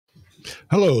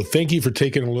Hello, thank you for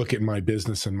taking a look at my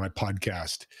business and my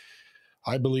podcast.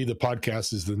 I believe the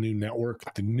podcast is the new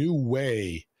network, the new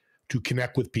way to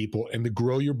connect with people and to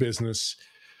grow your business,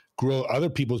 grow other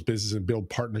people's business, and build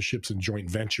partnerships and joint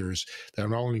ventures that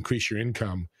not only increase your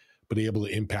income, but able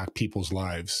to impact people's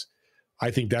lives.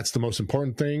 I think that's the most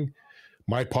important thing.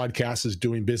 My podcast is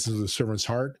Doing Business with a Servant's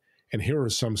Heart, and here are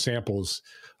some samples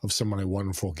of some of my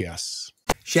wonderful guests.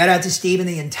 Shout out to Steve and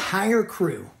the entire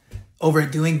crew over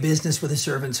at Doing Business with a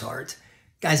Servant's Heart.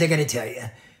 Guys, I got to tell you,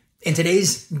 in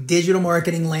today's digital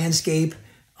marketing landscape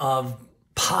of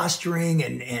posturing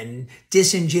and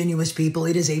disingenuous people,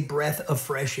 it is a breath of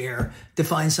fresh air to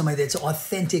find somebody that's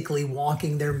authentically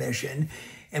walking their mission.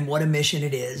 And what a mission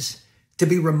it is to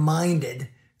be reminded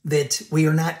that we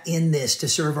are not in this to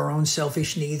serve our own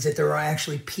selfish needs, that there are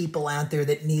actually people out there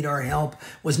that need our help,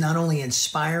 was not only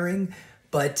inspiring,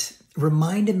 but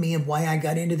reminded me of why I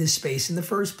got into this space in the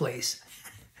first place.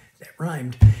 That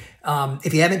rhymed.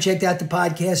 If you haven't checked out the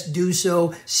podcast, do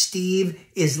so. Steve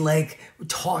is like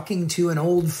talking to an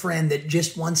old friend that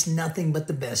just wants nothing but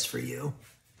the best for you.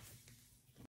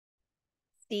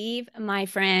 Steve, my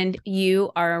friend,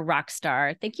 you are a rock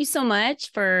star. Thank you so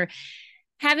much for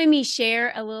having me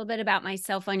share a little bit about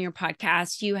myself on your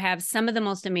podcast. You have some of the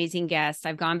most amazing guests.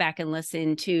 I've gone back and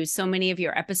listened to so many of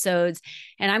your episodes,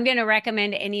 and I'm going to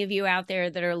recommend any of you out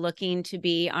there that are looking to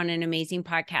be on an amazing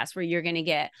podcast where you're going to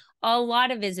get a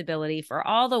lot of visibility for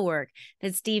all the work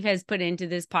that Steve has put into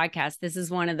this podcast. This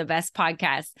is one of the best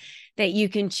podcasts that you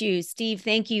can choose. Steve,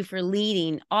 thank you for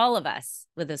leading all of us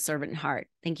with a servant heart.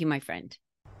 Thank you, my friend.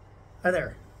 Hi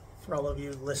there. For all of you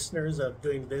listeners of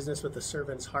Doing Business with a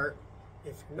Servant's Heart,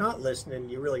 if you're not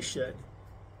listening, you really should.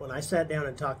 When I sat down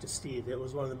and talked to Steve, it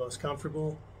was one of the most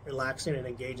comfortable, relaxing, and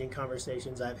engaging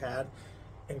conversations I've had.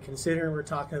 And considering we're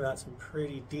talking about some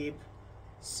pretty deep,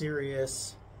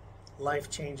 serious,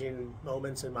 life-changing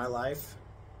moments in my life,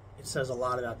 it says a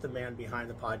lot about the man behind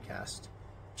the podcast.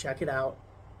 Check it out,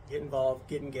 get involved,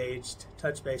 get engaged,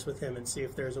 touch base with him, and see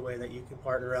if there's a way that you can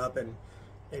partner up and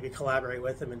maybe collaborate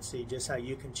with him and see just how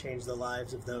you can change the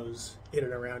lives of those in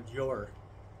and around your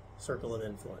circle of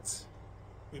influence.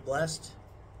 Be blessed.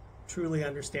 Truly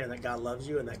understand that God loves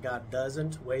you and that God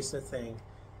doesn't waste a thing.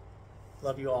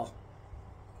 Love you all.